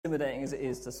intimidating as it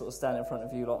is to sort of stand in front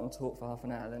of you lot and talk for half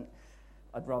an hour, then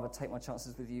I'd rather take my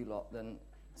chances with you lot than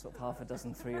sort of half a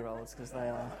dozen 3-year-olds, because they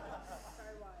are...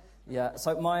 Yeah,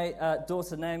 so my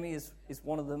daughter Naomi is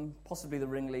one of them, possibly the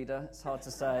ringleader. It's hard to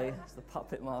say. It's the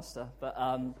puppet master. But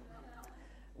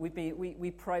we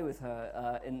pray with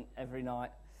her in every night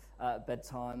at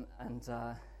bedtime, and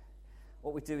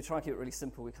what we do, we try and keep it really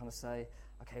simple. We kind of say,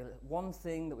 okay, one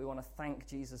thing that we want to thank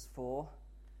Jesus for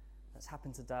that's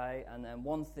happened today, and then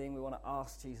one thing we want to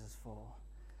ask Jesus for.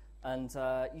 And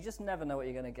you just never know what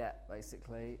you're going to get,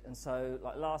 basically. And so,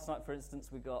 like last night, for instance,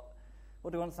 we got,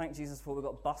 what do we want to thank Jesus for? We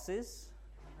got buses.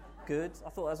 Good. I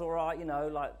thought that was all right, you know,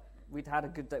 like we'd had a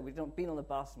good day. We'd been on the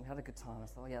bus and we had a good time. I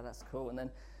thought, oh, yeah, that's cool. And then,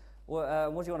 what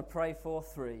do you want to pray for?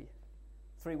 3.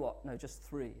 3 what? No, just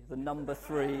 3. The number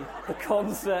 3. The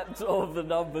concept of the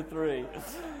number 3.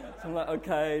 So I'm like,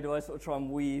 okay, do I sort of try and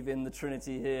weave in the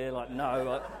Trinity here? Like,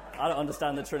 no, I don't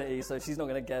understand the Trinity, so she's not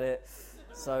going to get it.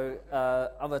 So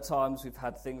other times we've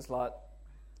had things like,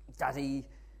 Daddy,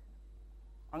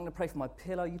 I'm going to pray for my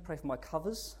pillow, you pray for my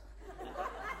covers.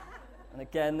 And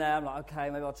again there, I'm like, okay,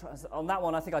 maybe I'll try. On that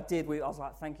one, I think I did. I was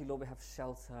like, thank you, Lord, we have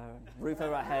shelter and roof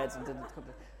over our heads, and did a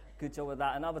good job with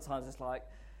that. And other times it's like,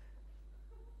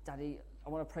 Daddy, I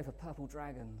want to pray for purple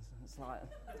dragons. And it's like,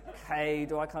 okay,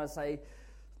 do I kind of say,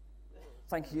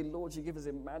 thank you, Lord, you give us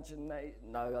imagination?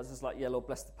 No, I was just like, yeah, Lord,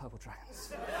 bless the purple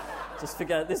dragons. Just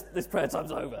forget it, this prayer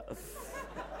time's over.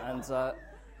 And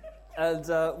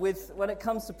when it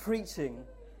comes to preaching,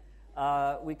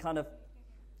 we kind of,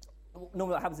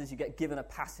 normally what happens is you get given a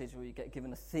passage or you get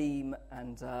given a theme,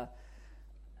 and you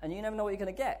never know what you're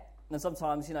going to get. And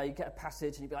sometimes, you know, you get a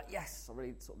passage and you be like, yes, I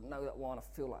really sort of know that one. I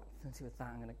feel like affinity with that.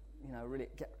 I'm going to, you know, really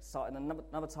get started. And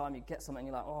another time you get something and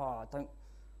you're like, what am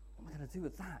I going to do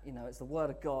with that? You know, it's the Word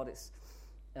of God. It's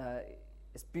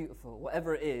beautiful,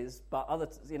 whatever it is. But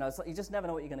you know, you just never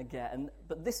know what you're going to get.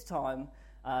 But this time,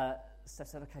 Steph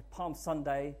said, okay, Palm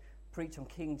Sunday, preach on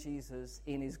King Jesus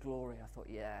in His glory. I thought,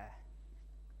 yeah,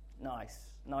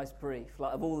 nice brief.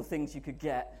 Like, of all the things you could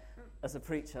get as a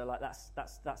preacher, like that's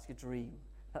your dream.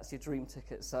 That's your dream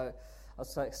ticket. So I was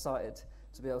so excited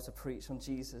to be able to preach on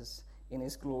Jesus in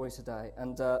His glory today.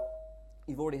 And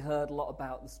you've already heard a lot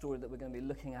about the story that we're going to be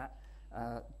looking at,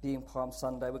 being Palm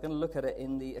Sunday. We're going to look at it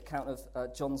in the account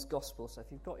of John's Gospel. So if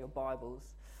you've got your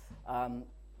Bibles, the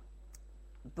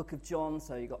book of John,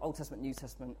 so you've got Old Testament, New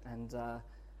Testament, and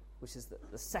which is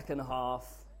the second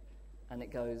half, and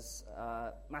it goes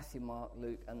Matthew, Mark,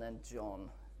 Luke, and then John.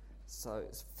 So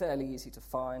it's fairly easy to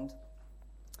find.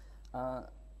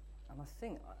 And I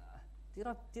think,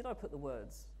 did I put the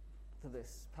words for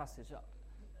this passage up?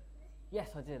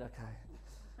 Yes, I did, okay.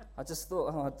 I just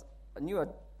thought, I knew I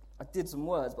did some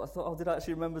words, but I thought, did I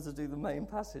actually remember to do the main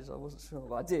passage? I wasn't sure,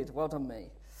 but I did. Well done,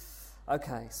 me.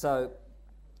 Okay, so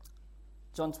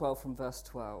John 12 from verse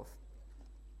 12.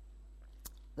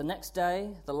 The next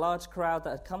day, the large crowd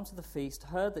that had come to the feast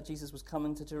heard that Jesus was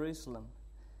coming to Jerusalem.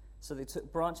 So they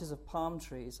took branches of palm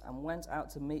trees and went out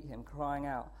to meet him, crying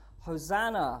out,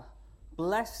 Hosanna!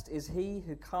 Blessed is he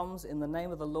who comes in the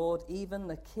name of the Lord, even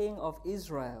the King of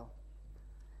Israel.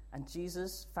 And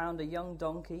Jesus found a young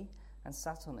donkey and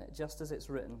sat on it, just as it's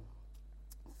written,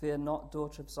 Fear not,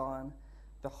 daughter of Zion.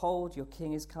 Behold, your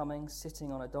king is coming,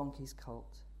 sitting on a donkey's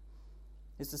colt.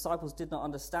 His disciples did not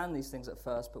understand these things at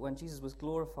first, but when Jesus was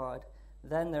glorified,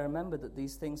 then they remembered that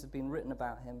these things had been written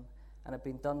about him and had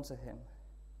been done to him.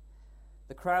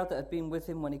 The crowd that had been with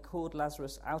him when he called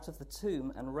Lazarus out of the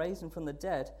tomb and raised him from the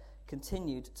dead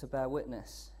continued to bear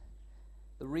witness.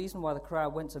 The reason why the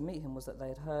crowd went to meet him was that they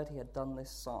had heard he had done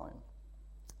this sign.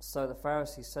 So the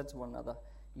Pharisees said to one another,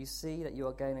 You see that you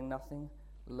are gaining nothing?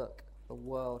 Look, the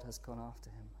world has gone after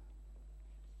him.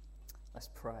 Let's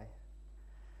pray.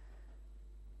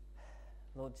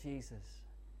 Lord Jesus,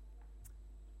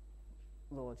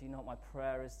 Lord, you know what my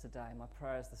prayer is today. My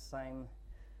prayer is the same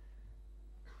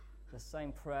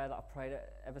prayer that I prayed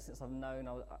ever since I've known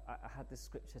I had this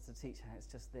scripture to teach, and it's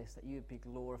just this, that you would be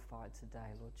glorified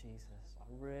today, Lord Jesus. I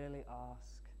really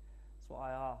ask, that's what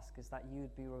I ask, is that you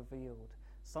would be revealed.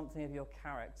 Something of your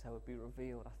character would be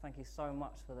revealed. I thank you so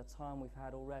much for the time we've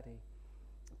had already.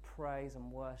 Praise and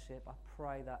worship. I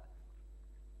pray that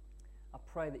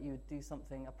you would do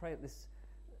something. I pray that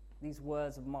these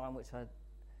words of mine, which are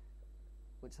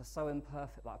so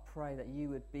imperfect, but I pray that you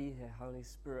would be here, Holy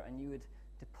Spirit, and you would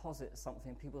deposit something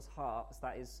in people's hearts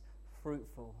that is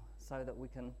fruitful, so that we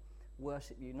can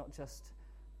worship you, not just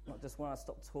when I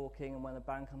stop talking and when the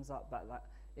band comes up, but that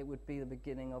it would be the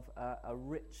beginning of a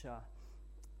richer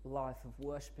life of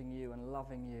worshiping you and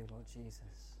loving you, Lord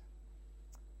Jesus.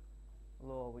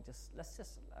 Lord, let's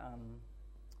just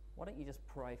why don't you just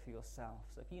pray for yourself?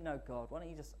 So if you know God, why don't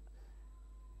you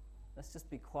let's just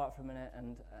be quiet for a minute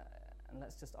and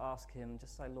let's just ask him,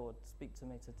 just say, Lord, speak to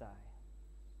me today.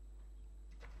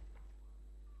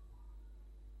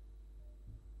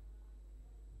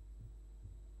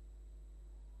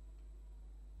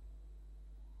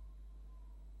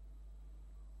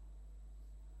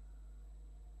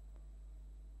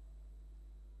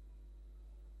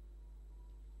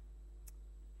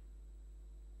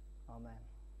 Amen.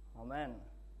 Amen.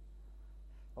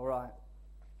 All right.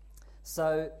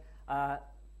 So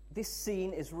this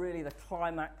scene is really the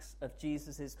climax of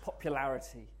Jesus'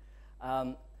 popularity.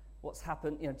 What's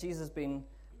happened, Jesus has been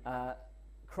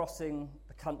crossing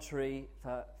the country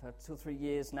for 2 or 3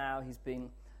 years now. He's been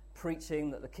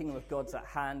preaching that the kingdom of God's at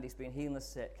hand. He's been healing the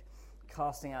sick,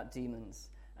 casting out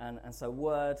demons. And so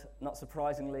word, not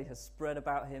surprisingly, has spread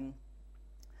about him.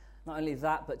 Not only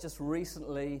that, but just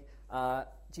recently,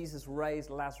 Jesus raised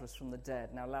Lazarus from the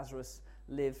dead. Now, Lazarus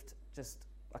lived just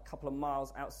a couple of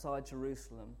miles outside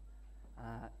Jerusalem,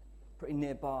 pretty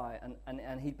nearby,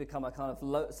 and he'd become a kind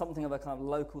of something of a kind of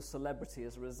local celebrity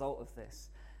as a result of this.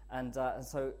 And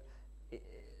so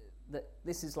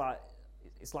this is like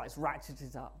it's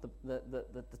ratcheted up,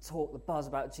 the talk, the buzz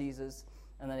about Jesus.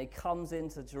 And then he comes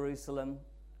into Jerusalem,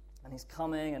 and he's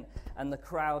coming, and the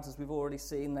crowds, as we've already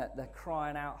seen, they're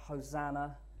crying out,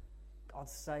 Hosanna, God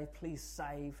save, please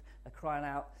save. They're crying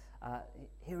out,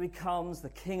 here he comes, the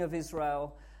King of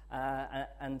Israel.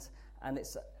 And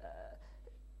it's,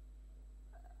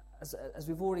 as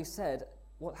we've already said,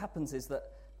 what happens is that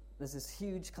there's this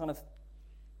huge kind of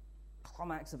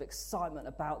climax of excitement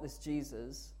about this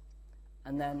Jesus.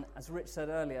 And then, as Rich said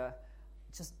earlier,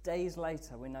 just days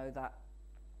later, we know that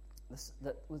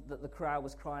the crowd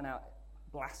was crying out,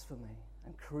 blasphemy,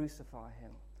 and crucify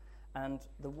him. And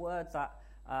the words that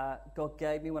God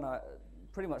gave me when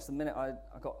pretty much the minute I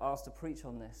got asked to preach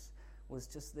on this was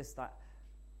just this, that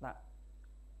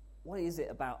what is it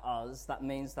about us that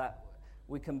means that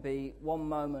we can be one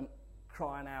moment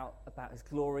crying out about his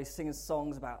glory, singing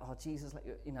songs about, oh, Jesus,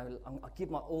 I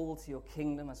give my all to your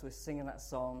kingdom, as we're singing that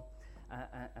song,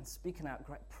 and speaking out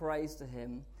great praise to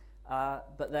him.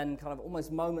 But then kind of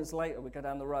almost moments later, we go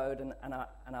down the road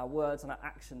and our words and our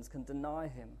actions can deny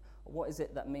him. What is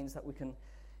it that means that we can,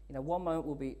 one moment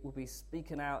we'll be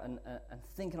speaking out and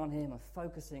thinking on him and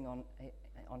focusing on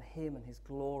him and his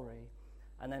glory.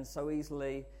 And then so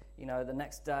easily, the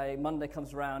next day, Monday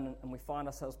comes around and we find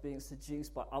ourselves being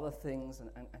seduced by other things and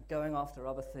going after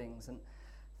other things, and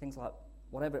things like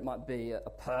whatever it might be, a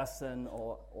person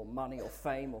or money or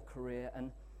fame or career.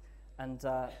 And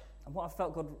what I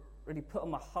felt God really put on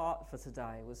my heart for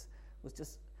today was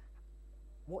just,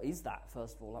 what is that,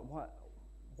 first of all? Like,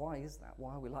 why is that?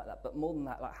 Why are we like that? But more than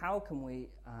that, like, how can we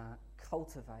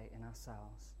cultivate in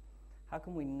ourselves? How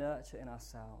can we nurture in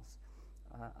ourselves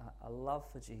a love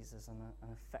for Jesus and an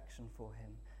affection for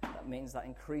him? That means that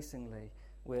increasingly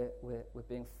we're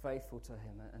being faithful to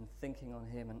him and thinking on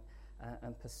him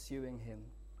and pursuing him.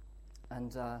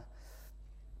 And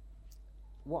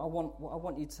what I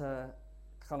want you to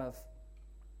kind of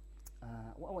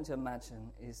what I want you to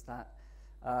imagine is that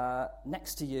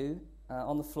next to you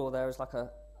on the floor there is like a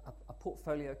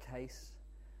portfolio case,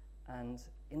 and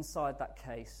inside that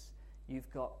case you've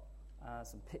got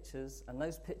some pictures, and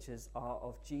those pictures are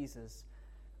of Jesus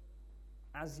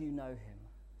as you know him.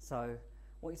 So I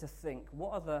want you to think,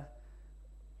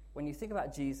 when you think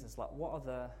about Jesus, like what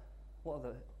are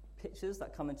the pictures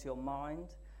that come into your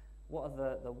mind? What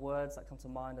are the words that come to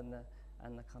mind and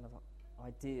the kind of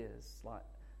ideas? Like,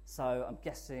 so I'm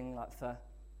guessing, like for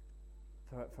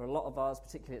a lot of us,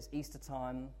 particularly it's Easter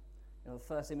time, the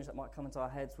first image that might come into our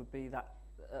heads would be that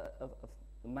of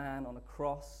the man on a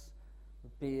cross, the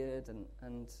beard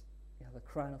and the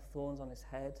crown of thorns on his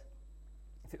head.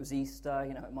 If it was Easter,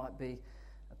 it might be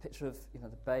a picture of the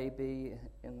baby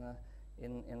in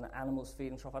the animal's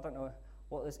feeding trough. I don't know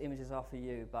what those images are for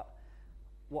you, but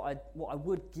what I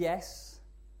would guess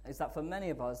is that for many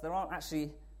of us, there aren't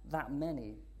actually that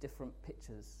many different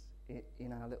pictures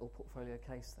in our little portfolio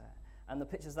case there. And the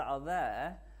pictures that are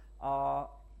there are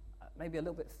maybe a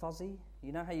little bit fuzzy.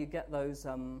 You know how you get those,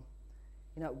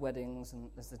 at weddings, and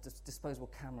there's a disposable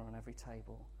camera on every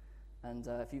table. And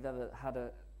if you've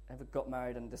ever got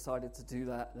married and decided to do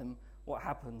that, then what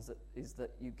happens is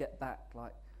that you get back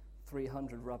like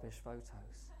 300 rubbish photos.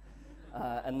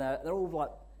 And they're all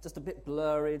like just a bit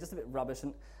blurry, just a bit rubbish.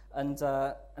 And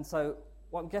so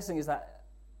what I'm guessing is that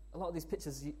a lot of these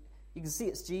pictures, you can see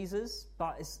it's Jesus,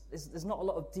 but there's not a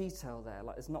lot of detail there.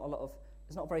 Like it's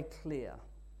not very clear.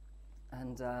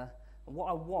 And what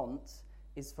I want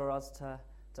is for us to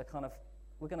kind of,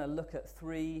 we're going to look at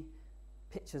three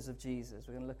pictures of Jesus.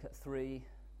 We're going to look at 3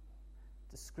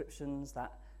 descriptions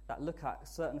that look at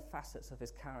certain facets of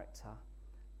his character.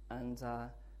 And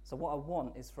so what I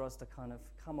want is for us to kind of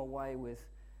come away with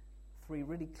 3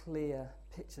 really clear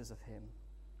pictures of him.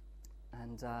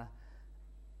 And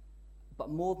but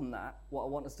more than that, what I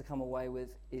want us to come away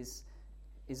with is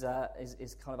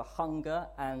kind of a hunger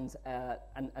and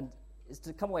is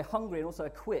to come away hungry and also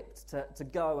equipped to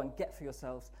go and get for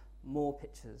yourselves more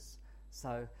pictures.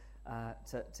 So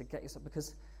to get yourself,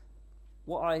 because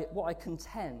what I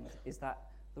contend is that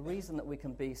the reason that we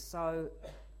can be so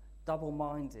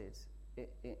double-minded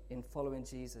in following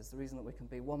Jesus, the reason that we can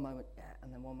be one moment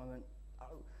and then one moment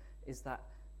is that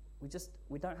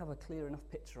we don't have a clear enough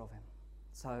picture of him.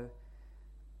 So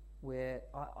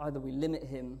either we limit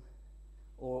him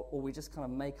or we just kind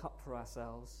of make up for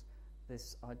ourselves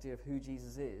this idea of who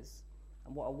Jesus is.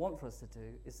 And what I want for us to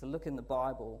do is to look in the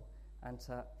Bible and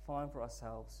to find for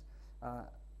ourselves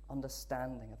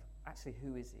understanding of actually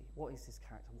who is he, what is his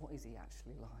character, what is he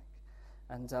actually like.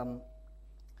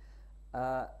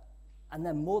 And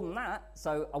then more than that,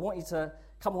 so I want you to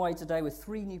come away today with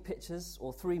 3 new pictures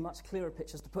or 3 much clearer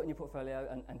pictures to put in your portfolio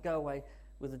and go away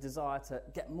with a desire to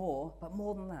get more. But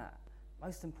more than that,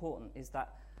 most important is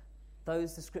that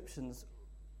those descriptions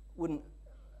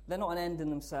they're not an end in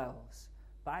themselves.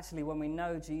 But actually when we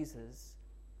know Jesus,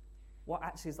 what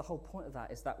actually is the whole point of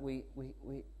that is that we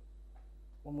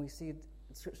when we see a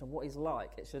description of what he's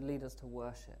like, it should lead us to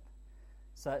worship.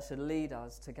 So it should lead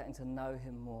us to getting to know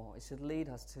him more. It should lead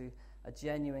us to a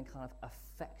genuine kind of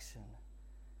affection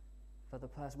for the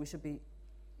person. We should be,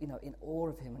 in awe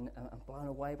of him and blown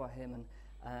away by him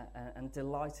and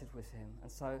delighted with him.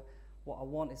 And so what I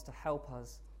want is to help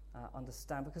us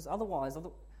understand, because otherwise,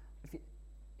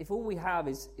 if all we have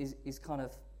is kind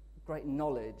of great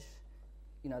knowledge,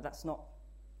 that's not,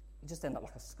 you just end up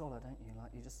like a scholar, don't you?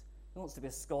 Like who wants to be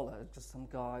a scholar? Just some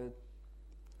guy,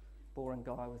 boring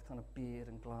guy with kind of beard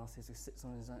and glasses who sits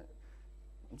on his own.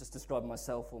 I'm just describing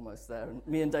myself almost there, and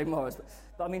me and Dave Morris.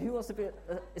 But I mean, who wants to be?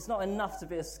 It's not enough to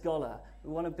be a scholar.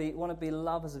 We want to be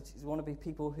lovers of Jesus. We want to be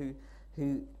people who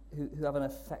have an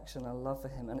affection and a love for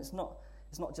him. And it's not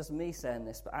just me saying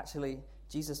this, but actually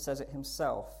Jesus says it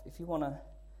himself. If you want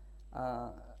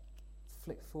to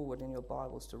flick forward in your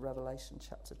Bibles to Revelation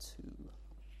chapter 2.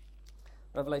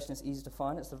 Revelation is easy to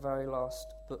find. It's the very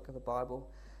last book of the Bible.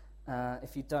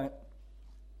 If you don't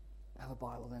have a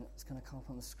Bible, then it's going to come up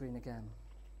on the screen again.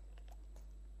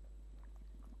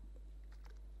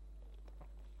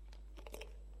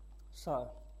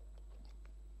 So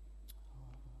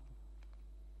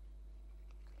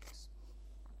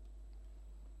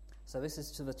this is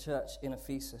to the church in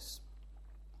Ephesus.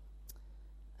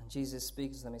 And Jesus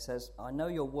speaks to them. He says, I know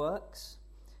your works,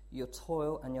 your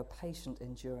toil, and your patient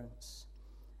endurance,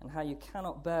 and how you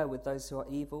cannot bear with those who are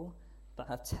evil, but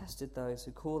have tested those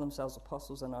who call themselves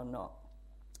apostles and are not,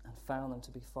 and found them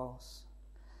to be false.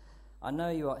 I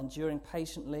know you are enduring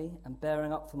patiently and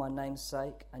bearing up for my name's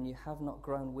sake, and you have not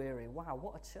grown weary. Wow,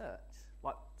 what a church!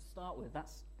 Like, to start with,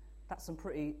 that's a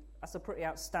pretty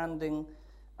outstanding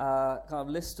kind of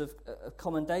list of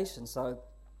commendations. So,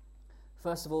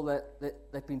 first of all,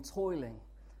 they've been toiling,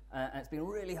 and it's been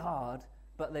really hard,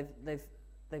 but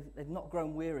they've not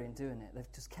grown weary in doing it.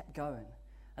 They've just kept going.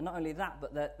 And not only that,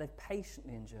 but they've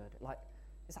patiently endured it. Like,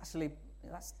 it's actually,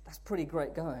 that's pretty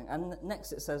great going. And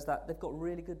next it says that they've got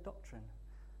really good doctrine.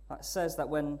 It says that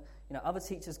when other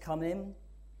teachers come in,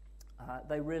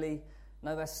 they really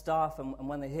know their stuff, and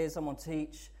when they hear someone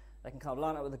teach, they can kind of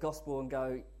line up with the gospel and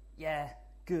go, yeah,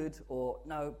 good, or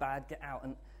no, bad, get out.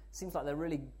 And it seems like they're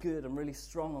really good and really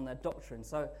strong on their doctrine.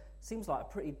 So it seems like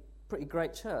a pretty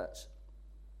great church.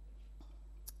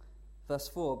 Verse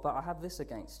 4, but I have this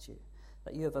against you,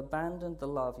 that you have abandoned the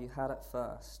love you had at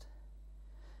first.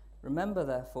 Remember,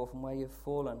 therefore, from where you have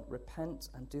fallen, repent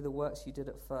and do the works you did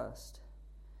at first.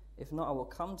 If not, I will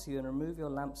come to you and remove your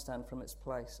lampstand from its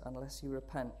place, unless you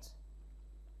repent.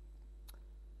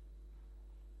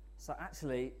 So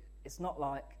actually, it's not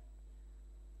like,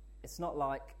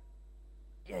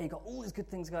 yeah, you've got all these good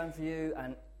things going for you,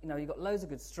 and you've got loads of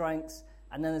good strengths,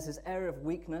 and then there's this area of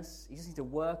weakness. You just need to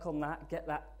work on that, get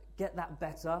that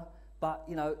better. But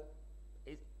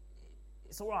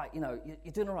it's all right. You're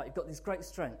doing all right. You've got these great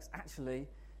strengths. Actually,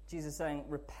 Jesus is saying,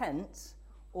 repent,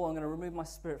 or I'm going to remove my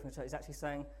spirit from the church. He's actually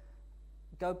saying,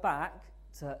 go back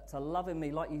to loving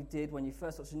me like you did when you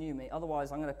first got to know me.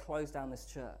 Otherwise, I'm going to close down this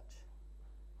church.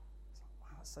 It's like,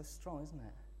 wow, that's so strong, isn't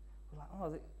it? We're like,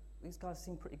 oh, these guys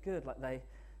seem pretty good. Like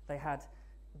they had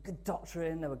good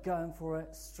doctrine. They were going for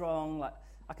it, strong. Like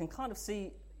I can kind of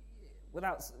see,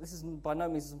 this is by no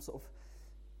means some sort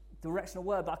of directional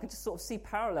word, but I can just sort of see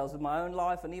parallels with my own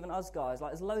life and even us guys.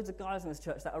 Like, there's loads of guys in this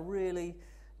church that are really,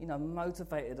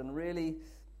 motivated and really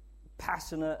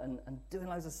passionate and doing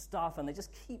loads of stuff, and they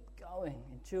just keep going,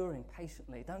 enduring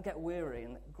patiently, don't get weary,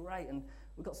 and great. And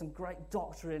we've got some great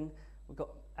doctrine. We've got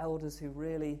elders who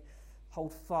really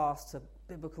hold fast to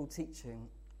biblical teaching,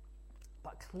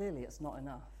 but clearly it's not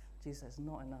enough. Jesus says,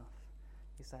 not enough.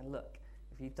 He's saying, look,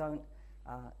 if you don't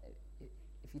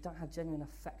have genuine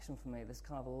affection for me, this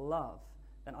kind of love,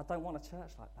 then I don't want a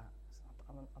church like that.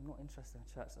 I'm not interested in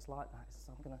a church that's like that. He says,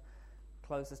 I'm going to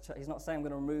close this church. He's not saying I'm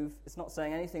going to remove, it's not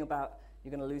saying anything about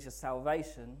you're going to lose your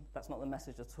salvation. That's not the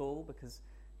message at all, because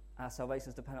our salvation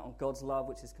is dependent on God's love,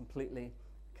 which is completely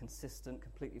consistent,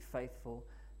 completely faithful.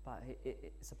 But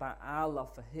it's about our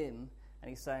love for him. And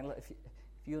he's saying, look, if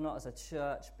you're not as a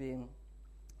church being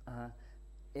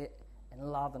in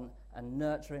love and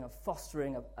nurturing and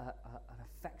fostering an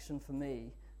affection for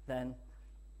me, then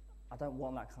I don't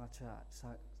want that kind of church. So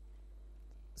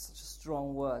it's such a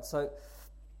strong word. So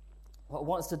what I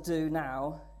want us to do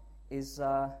now is,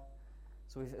 so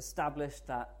we've established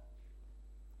that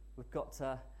we've got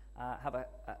to have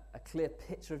a clear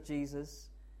picture of Jesus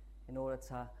in order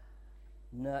to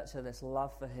nurture this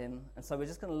love for him. And so we're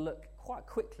just going to look quite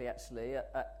quickly, actually,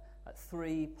 at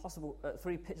three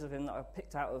pictures of him that I've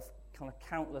picked out of kind of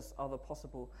countless other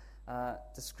possible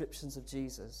descriptions of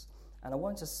Jesus. And I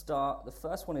want to start, the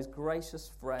first one is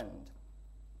gracious friend.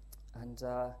 And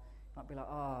you might be like,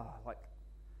 like,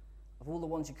 of all the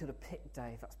ones you could have picked,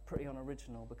 Dave, that's pretty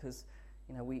unoriginal, because,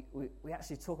 we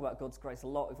actually talk about God's grace a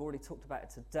lot. We've already talked about it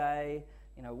today.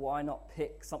 Why not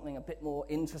pick something a bit more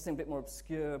interesting, a bit more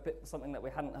obscure, something that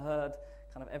we hadn't heard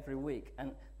kind of every week?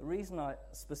 And the reason I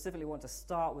specifically want to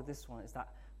start with this one is that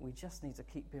we just need to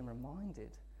keep being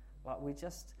reminded. Like,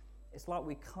 it's like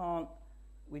we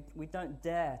don't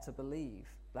dare to believe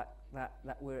that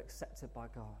we're accepted by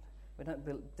God. We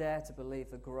don't dare to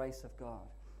believe the grace of God.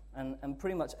 And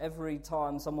pretty much every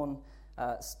time someone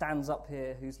stands up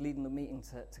here who's leading the meeting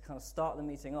to kind of start the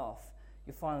meeting off,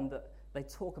 you find that they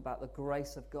talk about the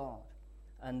grace of God.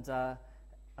 And I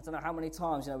don't know how many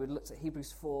times, we looked at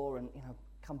Hebrews 4 and,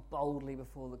 come boldly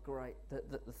before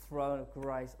the throne of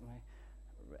grace,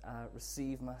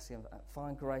 receive mercy and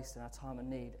find grace in our time of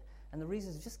need. And the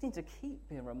reason is we just need to keep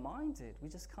being reminded. We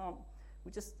just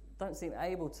don't seem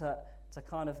able to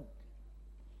kind of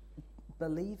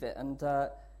believe it. And,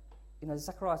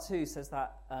 Zechariah 2 says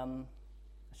that,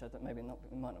 actually, maybe not,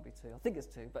 it might not be 2, I think it's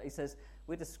 2, but he says,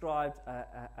 we're described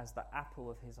as the apple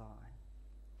of his eye.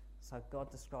 So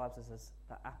God describes us as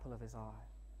the apple of his eye.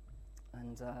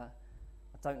 And I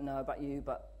don't know about you,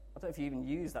 but I don't know if you even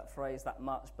use that phrase that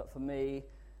much, but for me,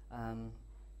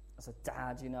 as a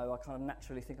dad, I kind of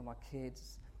naturally think of my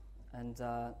kids. And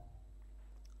as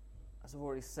I've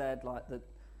already said, like, that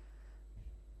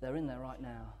they're in there right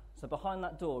now. So behind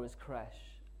that door is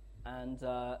creche, and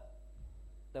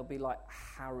they'll be like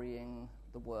harrying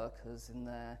the workers in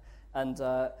there, and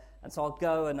so I'll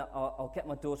go and I'll get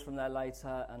my daughter from there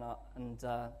later, and I'll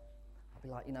be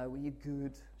like, were you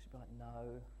good? She'll be like,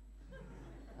 no,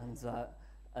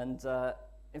 and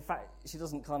in fact, she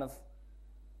doesn't kind of,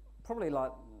 probably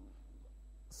like,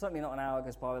 certainly not an hour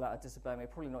goes by without her disobeying me,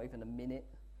 probably not even a minute,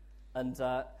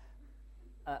 but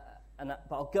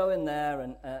I'll go in there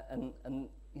and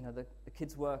the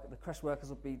kids work, the creche workers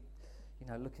will be,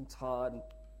 looking tired and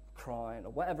crying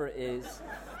or whatever it is.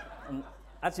 And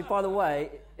actually, by the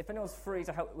way, if anyone's free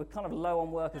to help, we're kind of low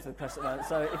on workers with creche at the moment,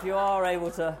 so if you are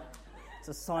able to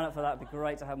sign up for that, it'd be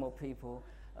great to have more people.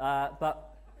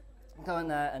 But go in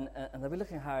there and they'll be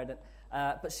looking at her,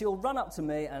 but she'll run up to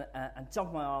me and jump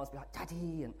in my arms, be like,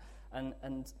 Daddy,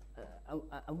 and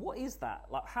what is that?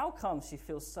 Like, how come she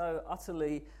feels so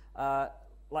utterly,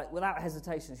 like, without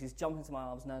hesitation, she's jumping into my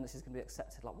arms knowing that she's going to be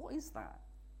accepted? Like, what is that?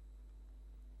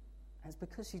 And it's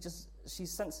because she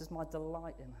senses my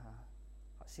delight in her.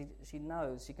 Like, she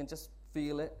knows, she can just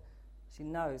feel it. She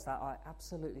knows that I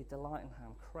absolutely delight in her.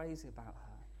 I'm crazy about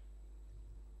her.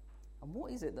 And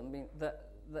what is it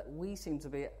that we seem to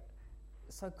be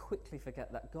so quickly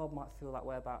forget that God might feel that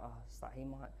way about us, that he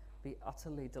might be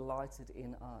utterly delighted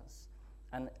in us?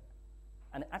 And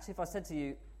actually, if I said to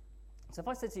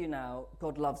you now,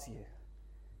 God loves you,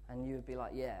 and you would be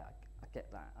like, yeah, I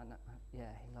get that,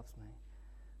 yeah, he loves me.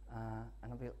 And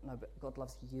I'll be like, no, but God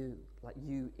loves you, like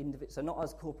you individually. So not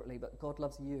us corporately, but God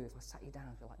loves you. If I sat you down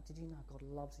and be like, did you know God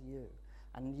loves you?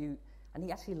 And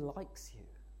he actually likes you.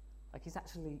 Like, he's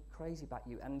actually crazy about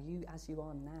you, and you as you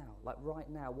are now, like right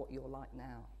now, what you're like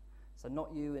now. So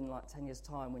not you in like 10 years'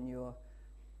 time when you're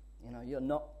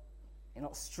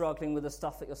not struggling with the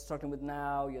stuff that you're struggling with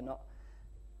now. You're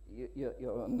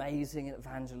you're amazing at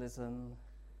evangelism.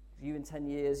 You in 10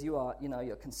 years, you're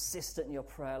consistent in your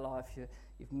prayer life.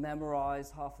 You've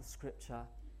memorized half of Scripture.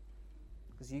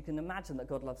 Because you can imagine that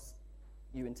God loves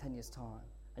you in 10 years' time.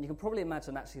 And you can probably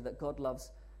imagine, actually, that God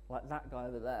loves, like, that guy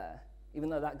over there. Even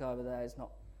though that guy over there is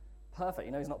not perfect.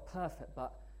 He's not perfect,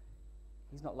 but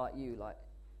he's not like you. Like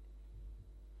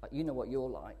you know what you're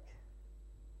like.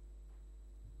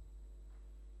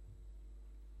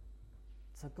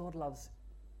 So God loves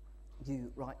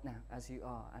you right now as you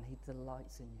are, and he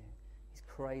delights in you. He's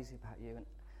crazy about you. And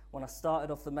when I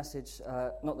started off the message,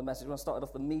 when I started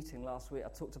off the meeting last week, I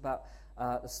talked about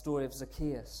the story of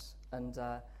Zacchaeus, and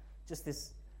just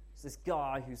this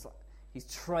guy he's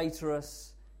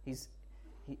traitorous, he's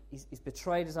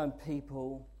betrayed his own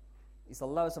people, he's the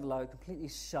lowest of low, completely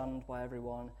shunned by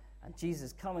everyone, and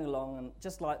Jesus coming along, and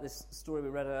just like this story we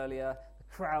read earlier,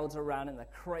 the crowds are around him, they're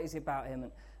crazy about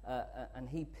him, and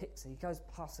he goes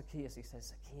past Zacchaeus, he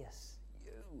says, Zacchaeus,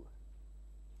 you.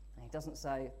 And he doesn't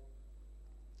say,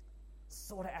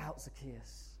 sort it out,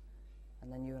 Zacchaeus,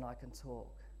 and then you and I can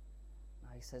talk. No,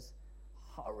 he says,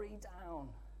 hurry down.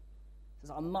 He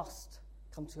says, I must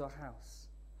come to your house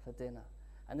for dinner.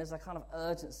 And there's a kind of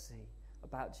urgency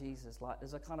about Jesus, like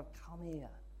there's a kind of, come here,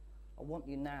 I want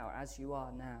you now, as you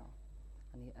are now.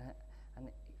 And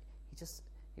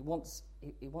he wants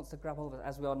to grab hold of us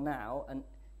as we are now. And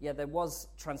yeah, there was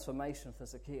transformation for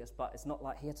Zacchaeus, but it's not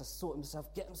like he had to sort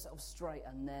himself, get himself straight,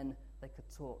 and then they could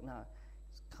talk. No,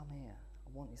 just come here, I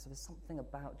want you. So there's something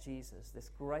about Jesus, this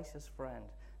gracious friend,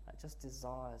 that just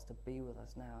desires to be with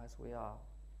us now as we are.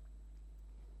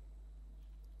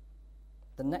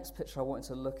 The next picture I wanted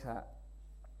to look at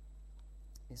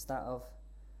is that of,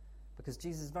 because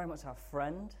Jesus is very much our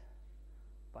friend,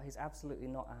 but he's absolutely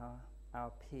not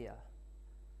our peer.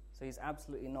 So he's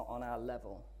absolutely not on our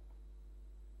level.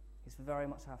 He's very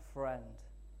much our friend,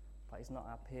 but he's not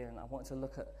our peer. And I wanted to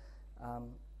look at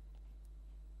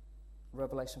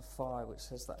Revelation 5, which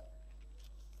says that,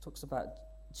 talks about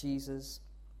Jesus.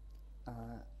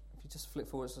 If you just flip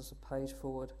forward, just a page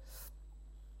forward.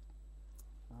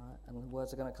 And the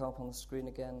words are going to come up on the screen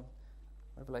again.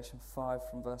 Revelation 5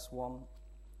 from verse 1.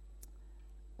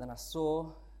 Then I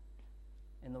saw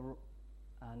in the... so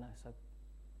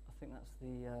I think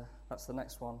that's the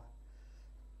next one.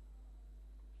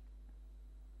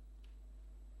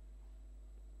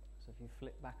 So if you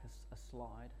flip back a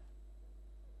slide,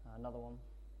 another one.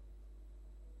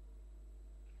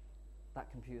 That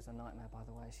computer's a nightmare, by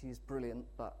the way. She's brilliant,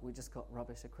 but we just got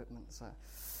rubbish equipment.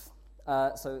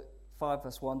 So 5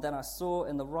 verse 1, Then I saw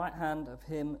in the right hand of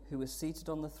him who was seated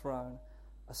on the throne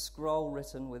a scroll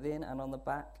written within and on the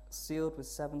back, sealed with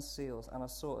 7 seals. And I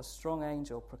saw a strong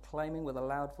angel proclaiming with a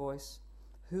loud voice,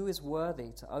 Who is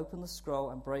worthy to open the scroll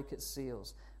and break its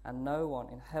seals? And no one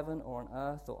in heaven or on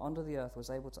earth or under the earth was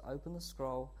able to open the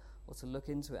scroll or to look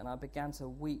into it. And I began to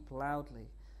weep loudly,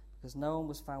 because no one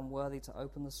was found worthy to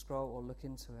open the scroll or look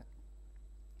into it.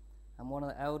 And one of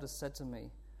the elders said to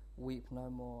me, Weep no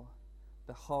more.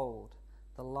 Behold,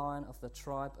 the Lion of the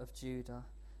tribe of Judah,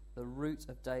 the Root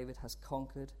of David, has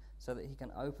conquered, so that he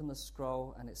can open the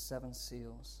scroll and its 7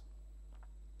 seals.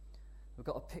 We've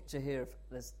got a picture here of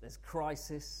there's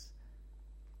crisis,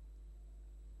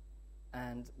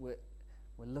 and we're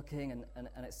looking,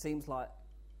 and it seems like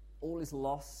all is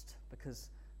lost because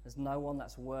there's no one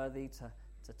that's worthy to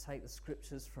take the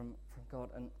scriptures from God,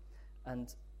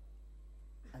 and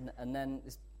then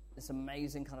this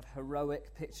amazing kind of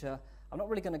heroic picture. I'm not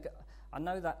really going to go, I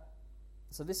know that,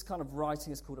 so this kind of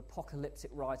writing is called apocalyptic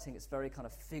writing. It's very kind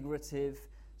of figurative,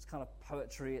 it's kind of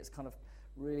poetry, it's kind of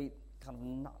really kind of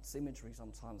nuts imagery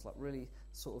sometimes, like really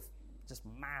sort of just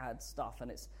mad stuff,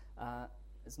 and it's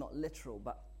not literal,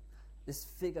 but this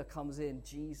figure comes in,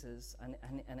 Jesus, and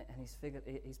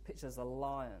he's pictured as a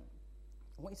lion.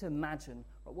 I want you to imagine,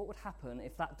 right, what would happen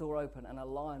if that door opened and a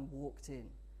lion walked in?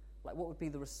 Like, what would be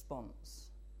the response?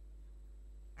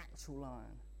 Actual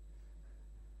lion.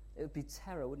 It would be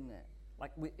terror, wouldn't it?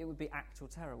 Like, it would be actual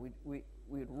terror.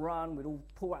 We'd run, we'd all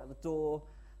pull out the door.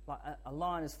 Like, a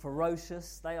lion is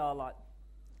ferocious. They are, like,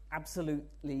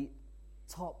 absolutely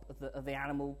top of the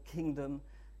animal kingdom.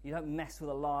 You don't mess with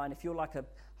a lion. If you're like a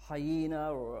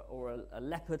hyena or a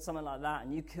leopard, something like that,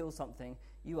 and you kill something,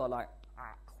 you are like,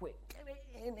 quick, get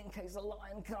it in case a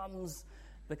lion comes.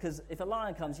 Because if a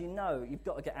lion comes, you know you've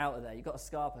got to get out of there. You've got to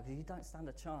scarper because you don't stand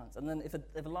a chance. And then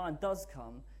if a lion does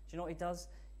come, do you know what he does?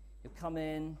 He'll come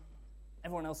in,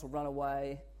 everyone else will run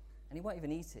away, and he won't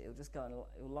even eat it. He'll just go and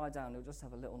he'll lie down and he'll just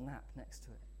have a little nap next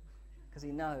to it. Because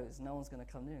he knows no one's going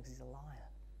to come near him because he's a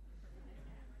lion.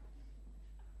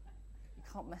 You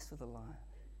can't mess with a lion.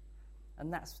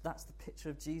 And that's the picture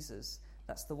of Jesus.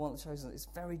 That's the one that shows us. It's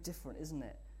very different, isn't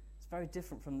it? It's very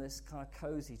different from this kind of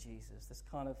cozy Jesus, this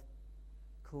kind of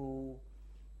cool,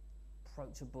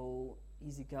 approachable,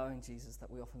 easygoing Jesus that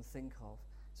we often think of.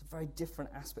 It's a very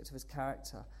different aspect of his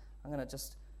character. I'm going to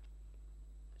just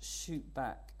shoot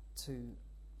back to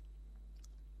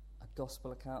a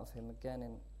gospel account of him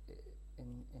again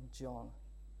in John.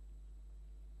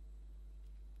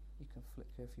 You can flick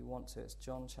here if you want to. It's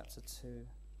John chapter 2.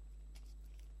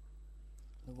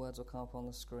 The words will come up on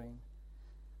the screen.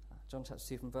 John chapter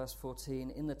 2 from verse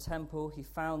 14. In the temple he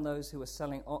found those who were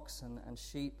selling oxen and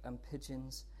sheep and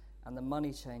pigeons and the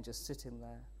money changers sitting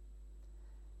there.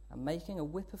 And making a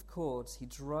whip of cords, he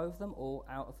drove them all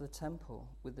out of the temple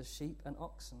with the sheep and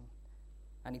oxen.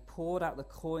 And he poured out the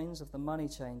coins of the money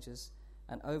changers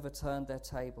and overturned their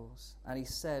tables. And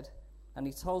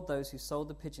he told those who sold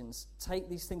the pigeons, take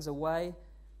these things away.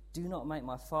 Do not make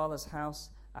my Father's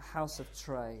house a house of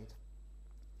trade.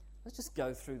 Let's just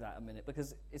go through that a minute,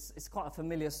 because it's quite a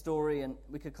familiar story, and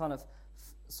we could kind of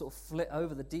sort of flit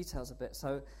over the details a bit.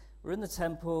 So we're in the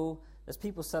temple. There's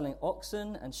people selling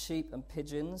oxen and sheep and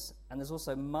pigeons, and there's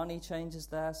also money changers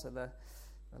there. So they're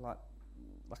like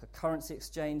a currency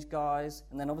exchange guys.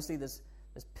 And then obviously there's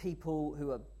people who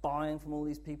are buying from all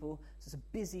these people. So it's a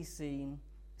busy scene.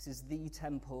 This is the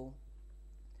temple.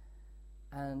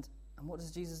 And what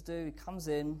does Jesus do? He comes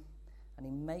in and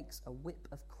he makes a whip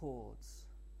of cords.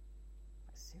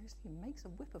 Seriously, he makes a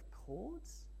whip of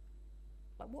cords?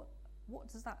 Like what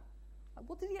does that, like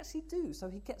what did he actually do? So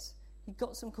he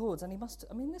got some cords, and this must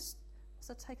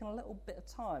have taken a little bit of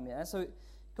time, yeah? So he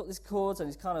got these cords and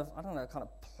he's kind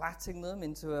of plaiting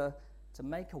them to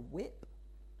make a whip.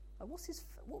 Like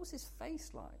what was his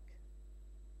face like?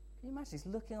 Can you imagine? He's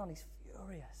looking on, he's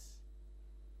furious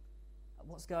at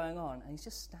what's going on, and he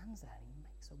just stands there and he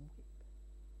makes a whip.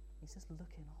 He's just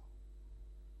looking on.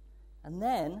 And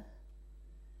then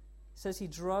it says he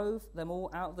drove them all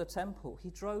out of the temple. He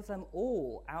drove them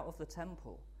all out of the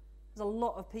temple. There's a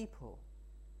lot of people.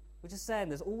 We're just saying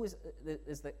there's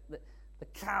the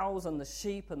cows and the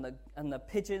sheep and the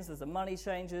pigeons. There's the money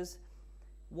changers.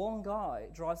 One guy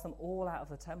drives them all out of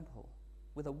the temple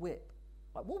with a whip.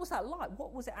 Like, what was that like?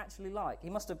 What was it actually like? He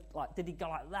must have, did he go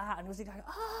like that? And was he going,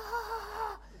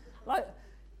 ah? Like,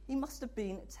 he must have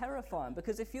been terrifying,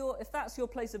 because if that's your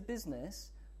place of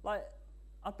business, like,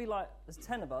 I'd be like, there's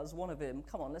 10 of us, one of him,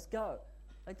 come on, let's go.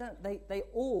 They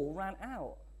all ran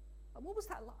out. Like, what was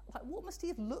that like? Like, what must he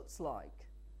have looked like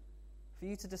for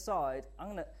you to decide,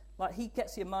 he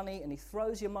gets your money and he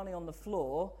throws your money on the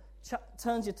floor,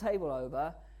 turns your table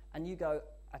over, and you go,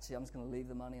 actually, I'm just going to leave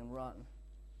the money and run.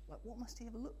 Like, what must he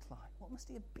have looked like? What must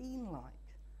he have been like?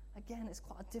 Again, it's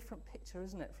quite a different picture,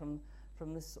 isn't it, from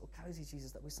this sort of cozy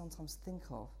Jesus that we sometimes think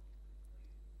of.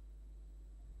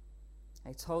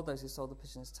 And he told those who sold the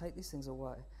pigeons, take these things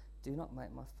away. Do not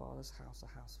make my Father's house a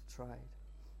house of trade.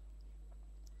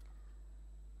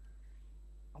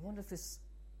 I wonder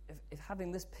if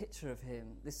having this picture of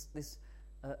him,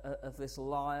 of this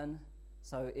lion.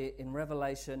 So in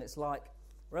Revelation,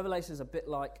 Revelation is a bit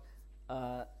like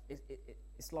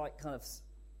it's like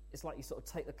you sort of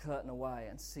take the curtain away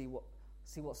and see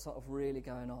what's sort of really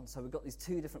going on. So we've got these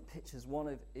two different pictures.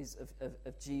 One is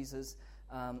of Jesus,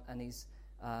 and he's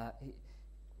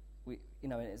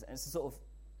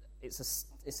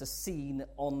it's a scene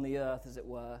on the earth, as it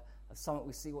were, of something.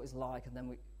 We see what he's like, and then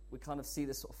we kind of see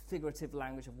this sort of figurative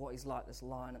language of what he's like, this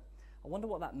lion. I wonder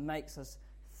what that makes us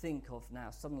think of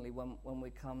now suddenly when we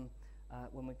come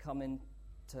in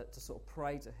to sort of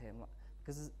pray to him,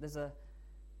 because there's a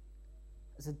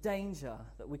danger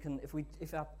that we can,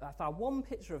 if our one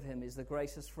picture of him is the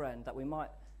gracious friend, that we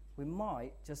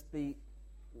might just be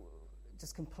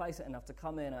just complacent enough to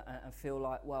come in and feel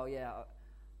like, well, yeah,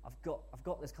 I've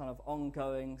got this kind of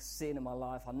ongoing sin in my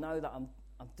life. I know that I'm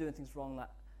doing things wrong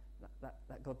that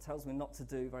God tells me not to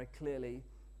do very clearly,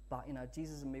 but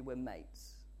Jesus and me, we're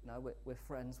mates. We're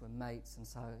friends, we're mates, and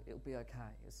so it'll be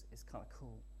okay. It's kind of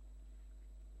cool.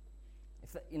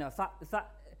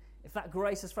 If that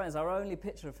gracious friend is our only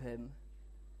picture of him,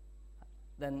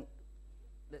 then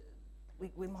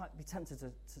we might be tempted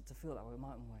to feel that way,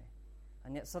 mightn't we?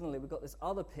 And yet suddenly we've got this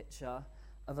other picture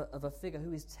of a figure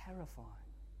who is terrifying.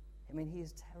 I mean, he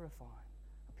is terrifying.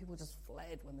 And people just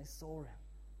fled when they saw him.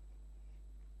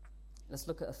 Let's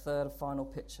look at a third and final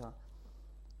picture.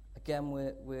 Again,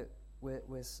 we're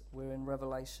in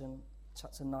Revelation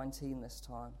chapter 19 this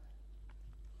time.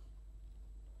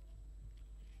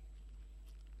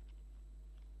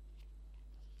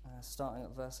 Starting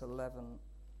at verse 11.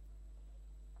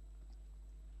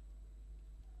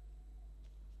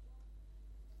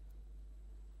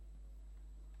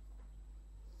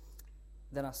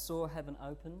 Then I saw heaven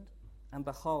opened, and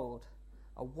behold,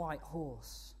 a white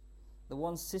horse. The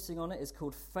one sitting on it is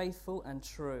called Faithful and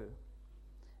True,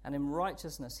 and in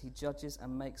righteousness he judges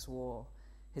and makes war.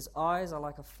 His eyes are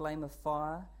like a flame of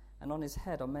fire, and on his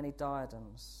head are many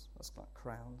diadems. That's like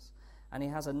crowns. And he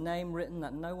has a name written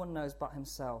that no one knows but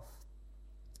himself.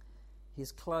 He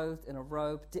is clothed in a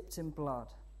robe dipped in blood,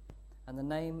 and the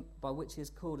name by which he is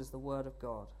called is the Word of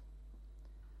God.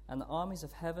 And the armies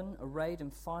of heaven, arrayed in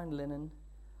fine linen,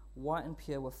 white and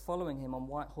pure, were following him on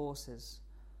white horses.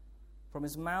 From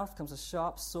his mouth comes a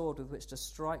sharp sword with which to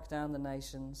strike down the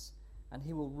nations, and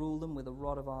he will rule them with a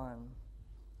rod of iron.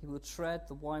 He will tread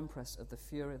the winepress of the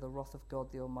fury of the wrath of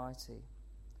God the Almighty.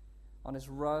 On his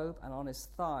robe and on his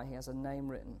thigh he has a name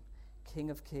written, King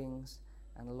of Kings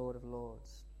and Lord of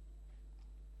Lords.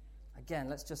 Again,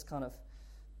 let's just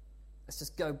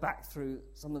go back through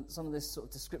some of this sort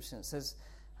of description. It says,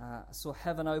 I saw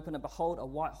heaven open, and behold, a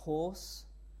white horse.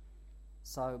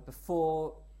 So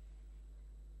before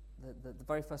the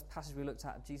very first passage we looked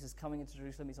at of Jesus coming into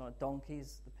Jerusalem, he's on a donkey.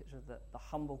 It's the picture of the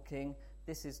humble king.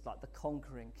 This is like the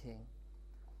conquering king.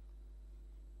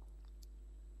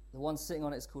 The one sitting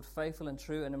on it is called Faithful and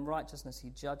True, and in righteousness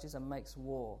he judges and makes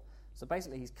war. So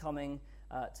basically he's coming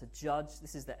to judge.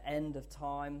 This is the end of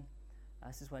time.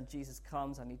 This is when Jesus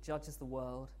comes and he judges the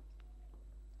world.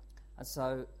 And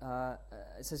so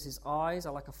it says his eyes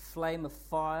are like a flame of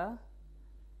fire.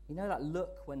 You know that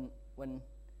look when you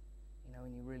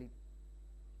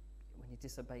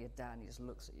disobey your dad and he just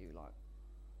looks at you like,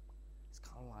 it's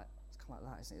kind of like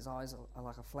that, isn't it? His eyes are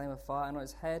like a flame of fire, and on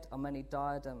his head are many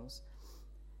diadems,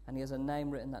 and he has a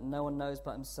name written that no one knows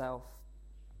but himself.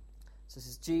 So this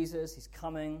is Jesus. He's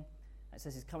coming. It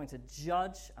says he's coming to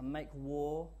judge and make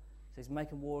war. So he's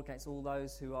making war against all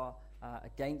those who are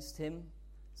against him.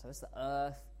 So it's the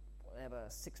earth, whatever,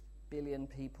 6 billion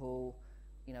people.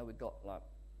 We've got like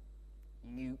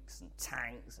nukes and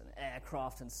tanks and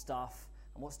aircraft and stuff.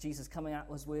 And what's Jesus coming at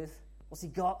us with? What's he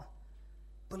got?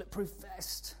 Bulletproof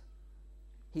vest.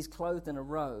 He's clothed in a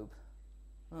robe.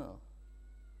 Oh,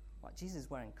 like Jesus is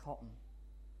wearing cotton.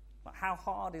 Like, how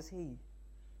hard is he?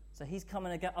 So he's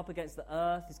coming up against the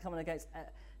earth. He's coming against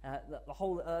the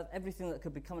whole earth, everything that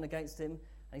could be coming against him.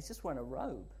 And he's just wearing a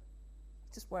robe.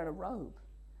 He's just wearing a robe.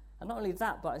 And not only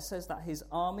that, but it says that his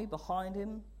army behind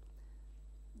him,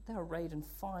 they're arrayed in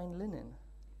fine linen,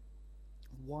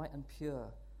 white and pure.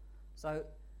 So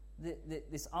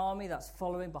this army that's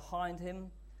following behind him,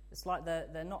 it's like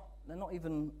they're not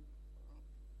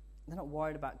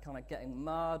worried about kind of getting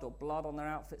mud or blood on their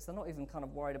outfits. They're not even kind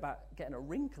of worried about getting a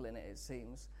wrinkle in it, it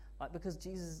seems. Like, because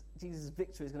Jesus'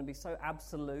 victory is going to be so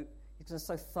absolute, he's going to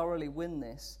so thoroughly win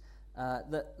this,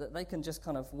 that they can just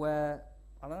kind of wear,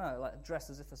 I don't know, like dress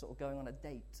as if they're sort of going on a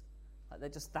date. Like, they're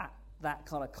just that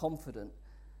kind of confident.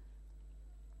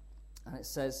 And it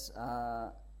says, where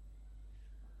are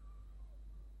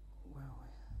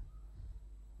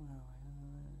we?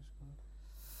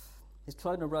 He's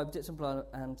clothed in a robe dipped in blood,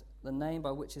 and the name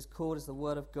by which is called is the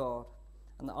Word of God.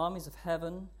 And the armies of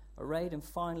heaven, arrayed in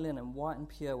fine linen, white and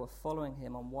pure, were following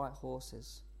him on white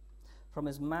horses. From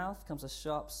his mouth comes a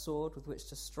sharp sword with which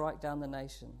to strike down the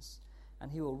nations,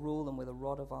 and he will rule them with a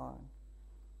rod of iron.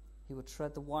 He will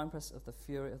tread the winepress of the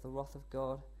fury of the wrath of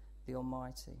God, the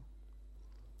Almighty.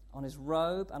 On his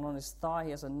robe and on his thigh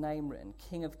he has a name written,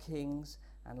 King of Kings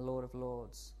and Lord of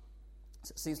Lords.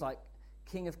 So it seems like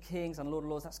King of Kings and Lord of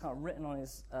Lords, that's kind of written on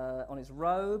his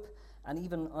robe, and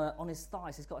even on his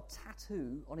thighs. He's got a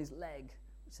tattoo on his leg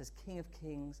which says King of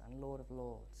Kings and Lord of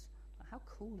Lords. How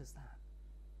cool is that?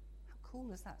 How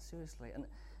cool is that, seriously? And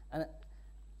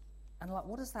like,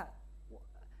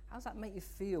 how does that make you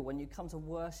feel when you come to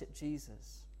worship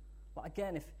Jesus? Like,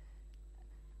 again,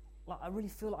 I really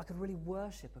feel like I could really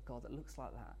worship a God that looks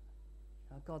like that.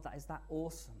 A God that is that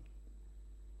awesome.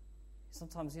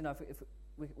 Sometimes, if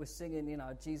we're singing,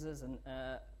 Jesus, and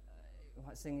we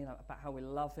might sing, about how we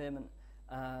love him,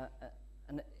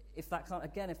 and if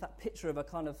that picture of a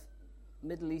kind of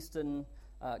Middle Eastern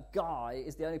guy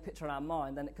is the only picture in our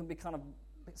mind, then it can be kind of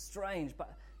a bit strange.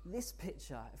 But this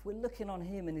picture, if we're looking on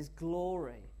him in his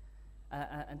glory,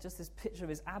 and just this picture of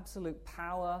his absolute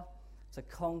power to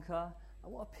conquer,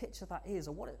 and what a picture that is,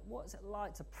 or what is it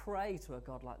like to pray to a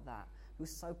God like that, who's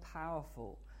so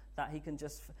powerful that he can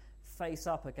just face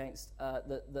up against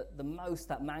the most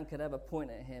that man could ever point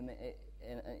at him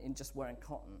in just wearing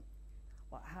cotton.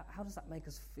 Like, how does that make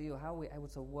us feel? How are we able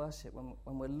to worship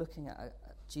when we're looking at a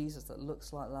Jesus that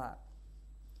looks like that?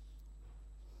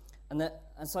 And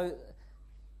so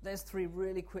there's 3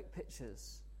 really quick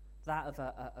pictures. That of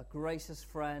a gracious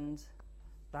friend,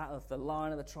 that of the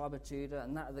Lion of the tribe of Judah,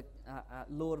 and that of the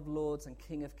Lord of Lords and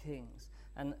King of Kings.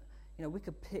 And we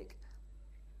could pick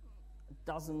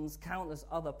dozens, countless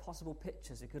other possible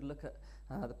pictures. We could look at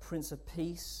the Prince of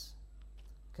Peace.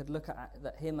 We could look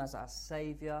at him as our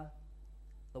Saviour,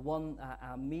 the one,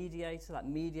 our mediator that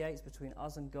mediates between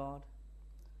us and God.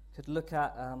 We could look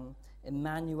at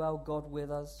Emmanuel, God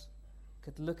with us. We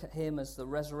could look at him as the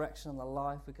resurrection and the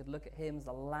life. We could look at him as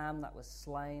the lamb that was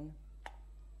slain,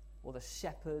 or the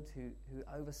shepherd who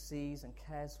oversees and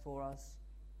cares for us.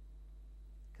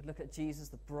 We could look at Jesus,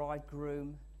 the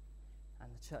bridegroom,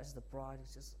 and the church is the bride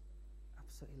who just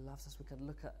absolutely loves us. We could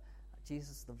look at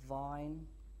Jesus, the vine,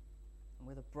 and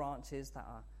we're the branches that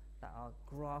are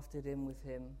grafted in with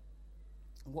him.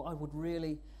 And what I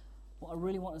really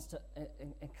want us to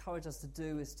encourage us to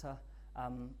do is to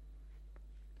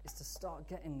start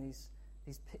getting these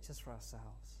pictures for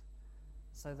ourselves.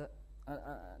 So that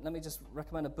let me just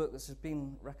recommend a book that's just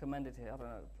been recommended here. I don't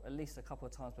know, at least a couple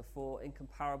of times before.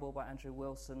 Incomparable by Andrew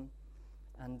Wilson.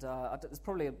 And there's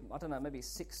probably, maybe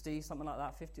 60, something like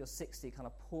that, 50 or 60 kind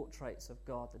of portraits of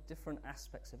God, the different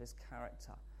aspects of his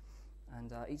character.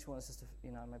 And each one is just,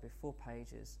 maybe 4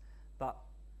 pages. But,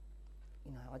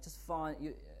 I just find,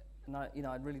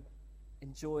 I really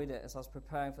enjoyed it as I was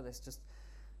preparing for this, just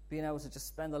being able to just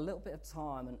spend a little bit of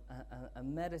time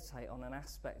and meditate on an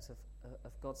aspect of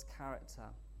God's character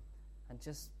and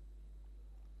just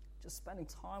spending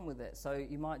time with it. So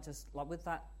you might just, like with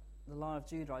that, the Lion of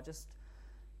Judah, I just,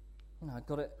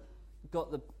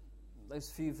 got those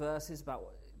few verses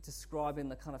about describing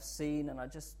the kind of scene, and I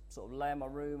just sort of lay in my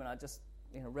room and I just,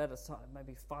 read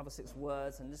maybe 5 or 6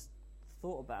 words and just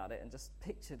thought about it and just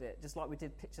pictured it, just like we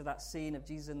did picture that scene of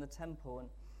Jesus in the temple, and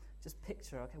just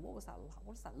picture, okay, what was that like?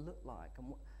 What does that look like?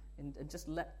 And just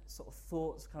let sort of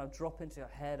thoughts kind of drop into your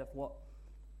head of what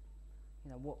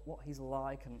he's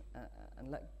like,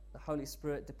 and let the Holy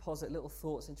Spirit deposit little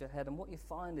thoughts into your head. And what you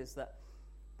find is that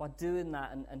by doing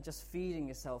that and just feeding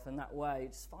yourself in that way, you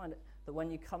just find that when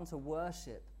you come to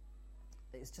worship,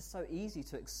 it's just so easy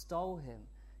to extol him.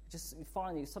 You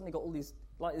find you've suddenly got all these,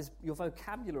 your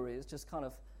vocabulary is just kind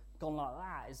of gone like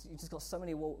that. You've just got so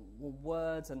many more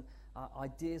words and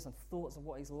ideas and thoughts of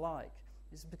what he's like.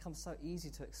 It just becomes so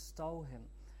easy to extol him.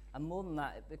 And more than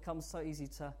that, it becomes so easy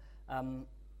to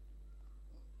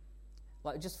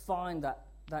just find that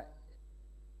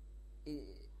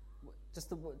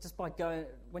just by going,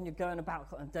 when you're going about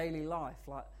in daily life,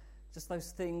 like just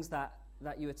those things that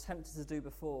you attempted to do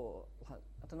before, like,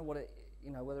 I don't know what it,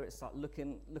 whether it's like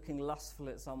looking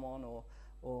lustfully at someone or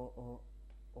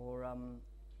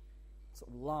sort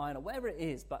of lying or whatever it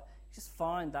is, but you just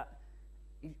find that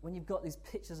when you've got these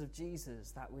pictures of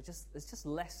Jesus, that it's just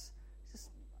less,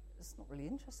 it's not really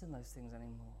interested in those things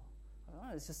anymore. I don't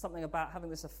know, it's just something about having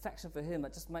this affection for him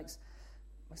that just makes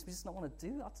me just not want to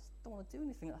do. I just don't want to do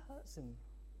anything that hurts him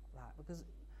like that, because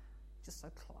it's just so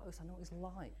close. I know what he's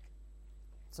like.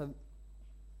 So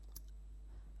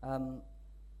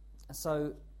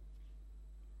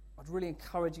I'd really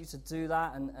encourage you to do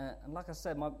that. And like I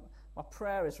said, my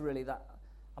prayer is really that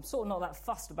I'm sort of not that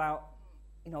fussed about.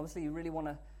 Obviously, you really want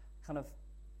to kind of.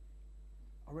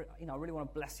 I really want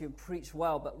to bless you and preach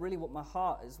well, but really, what my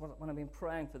heart is when I've been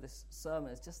praying for this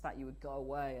sermon is just that you would go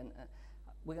away and.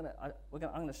 I'm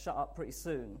gonna shut up pretty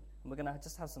soon, and we're gonna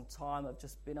just have some time of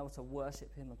just being able to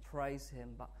worship him and praise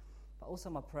him. But also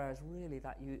my prayer is really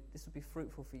that this would be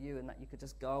fruitful for you, and that you could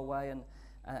just go away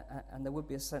and there would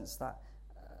be a sense that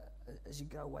as you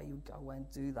go away, you would go away and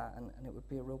do that, and it would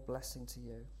be a real blessing to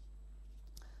you.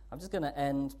 I'm just going to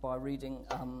end by reading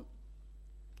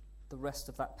the rest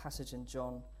of that passage in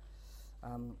John,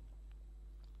 and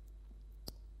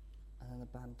then the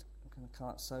band kind of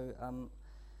can't. So.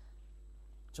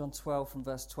 John 12 from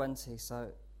verse 20, so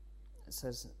it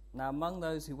says, "Now among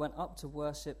those who went up to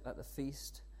worship at the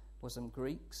feast were some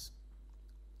Greeks.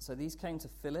 So these came to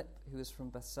Philip, who was from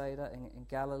Bethsaida in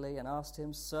Galilee, and asked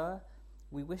him, 'Sir,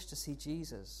 we wish to see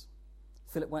Jesus.'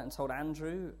 Philip went and told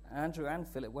Andrew. Andrew and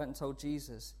Philip went and told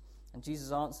Jesus. And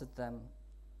Jesus answered them."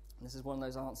 And this is one of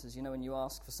those answers, when you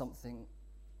ask for something,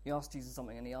 you ask Jesus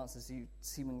something and he answers you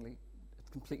seemingly a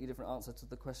completely different answer to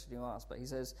the question you asked. But he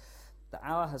says, "The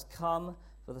hour has come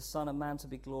for the Son of Man to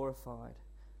be glorified.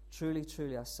 Truly,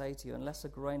 truly, I say to you, unless a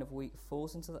grain of wheat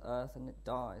falls into the earth and it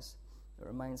dies, it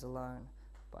remains alone.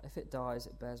 But if it dies,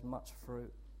 it bears much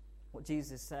fruit." What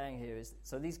Jesus is saying here is,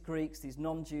 so these Greeks, these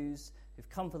non-Jews who've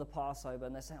come for the Passover,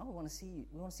 and they're saying, "Oh, we want to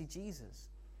see Jesus."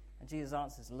 And Jesus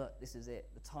answers, "Look, this is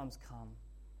it. The time's come.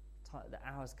 The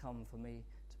hour's come for me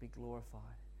to be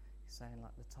glorified." He's saying,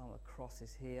 like, the time of the cross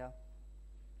is here.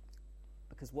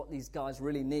 Because what these guys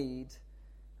really need,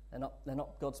 they're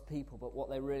not God's people, but what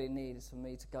they really need is for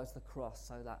me to go to the cross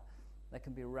so that they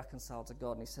can be reconciled to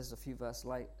God. And he says a few verses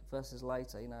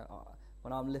later,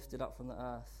 when I'm lifted up from the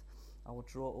earth, I will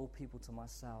draw all people to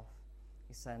myself.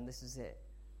 He's saying, this is it.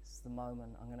 This is the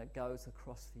moment. I'm going to go to the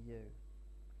cross for you.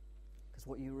 Because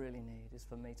what you really need is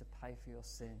for me to pay for your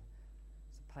sin,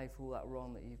 to pay for all that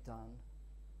wrong that you've done,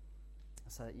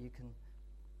 so that you can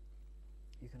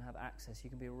have access. You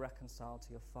can be reconciled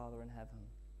to your Father in heaven.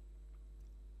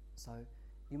 So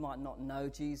you might not know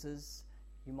Jesus.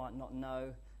 You might not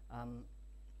know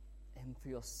him for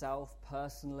yourself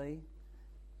personally.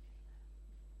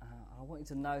 I want you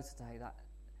to know today that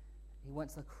he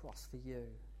went to the cross for you.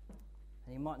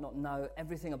 And you might not know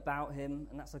everything about him,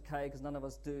 and that's okay because none of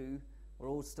us do. We're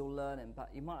all still learning. But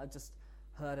you might have just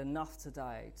heard enough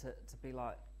today to be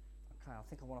like, okay, I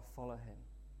think I want to follow him.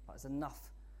 Like, there's enough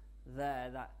there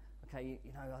that, okay,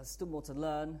 there's still more to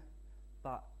learn,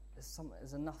 but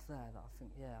there's enough there that I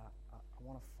think, I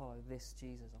want to follow this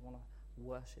Jesus. I want to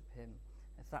worship him.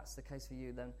 If that's the case for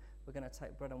you, then we're going to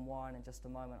take bread and wine in just a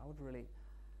moment. I would really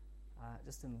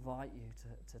just invite you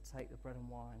to take the bread and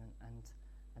wine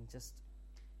and just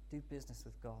do business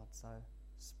with God. So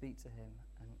speak to him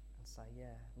and say,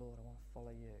 Lord, I want to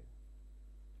follow you.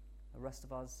 The rest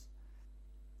of us,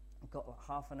 we've got like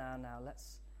half an hour now.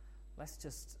 Let's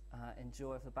just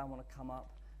enjoy. If the band want to come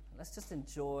up, let's just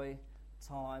enjoy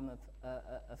time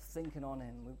of thinking on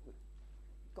him. We've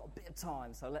got a bit of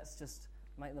time, so let's just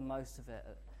make the most of it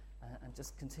and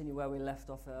just continue where we left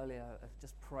off earlier, of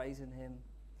just praising him,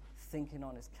 thinking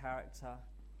on his character,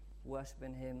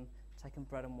 worshipping him, taking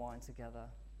bread and wine together.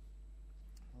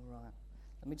 All right,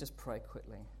 let me just pray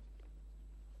quickly.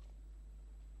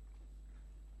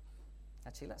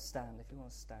 Actually, let's stand if you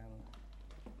want to stand.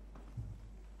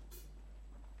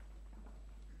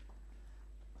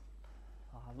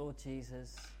 Lord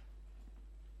Jesus,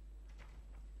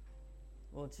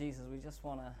 we just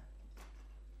want to, it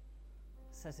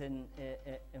says in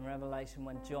Revelation,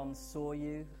 when John saw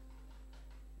you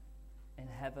in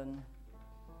heaven,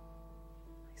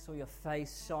 he saw your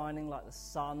face shining like the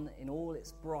sun in all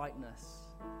its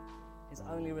brightness. His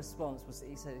only response was,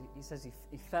 he says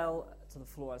he fell to the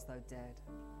floor as though dead.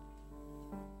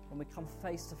 When we come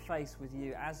face to face with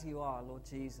you as you are, Lord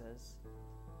Jesus,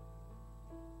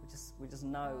 we just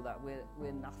know that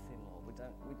we're nothing, Lord.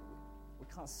 We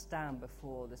can't stand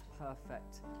before this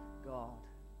perfect God.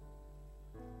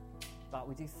 But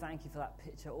we do thank you for that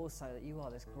picture also, that you are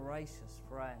this gracious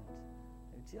friend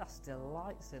who just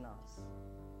delights in us.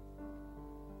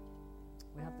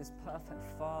 We have this perfect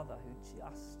Father who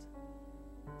just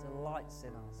delights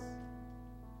in us.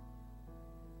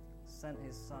 Sent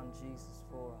his Son Jesus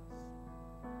for us.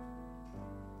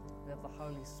 We have the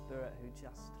Holy Spirit who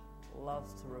just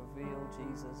loves to reveal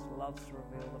Jesus, loves to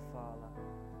reveal the Father.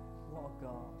 What a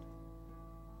God.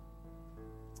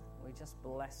 We just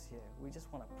bless you. We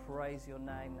just want to praise your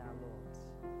name now, Lord.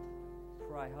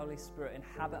 Pray, Holy Spirit,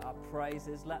 inhabit our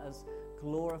praises. Let us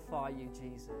glorify you,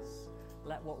 Jesus.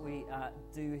 Let what we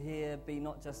do here be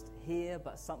not just here,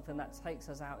 but something that takes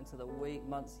us out into the week,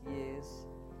 months, years.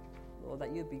 Lord,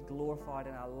 that you'd be glorified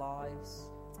in our lives.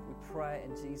 We pray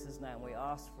in Jesus' name. We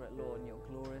ask for it, Lord, in your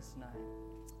glorious name.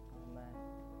 Amen.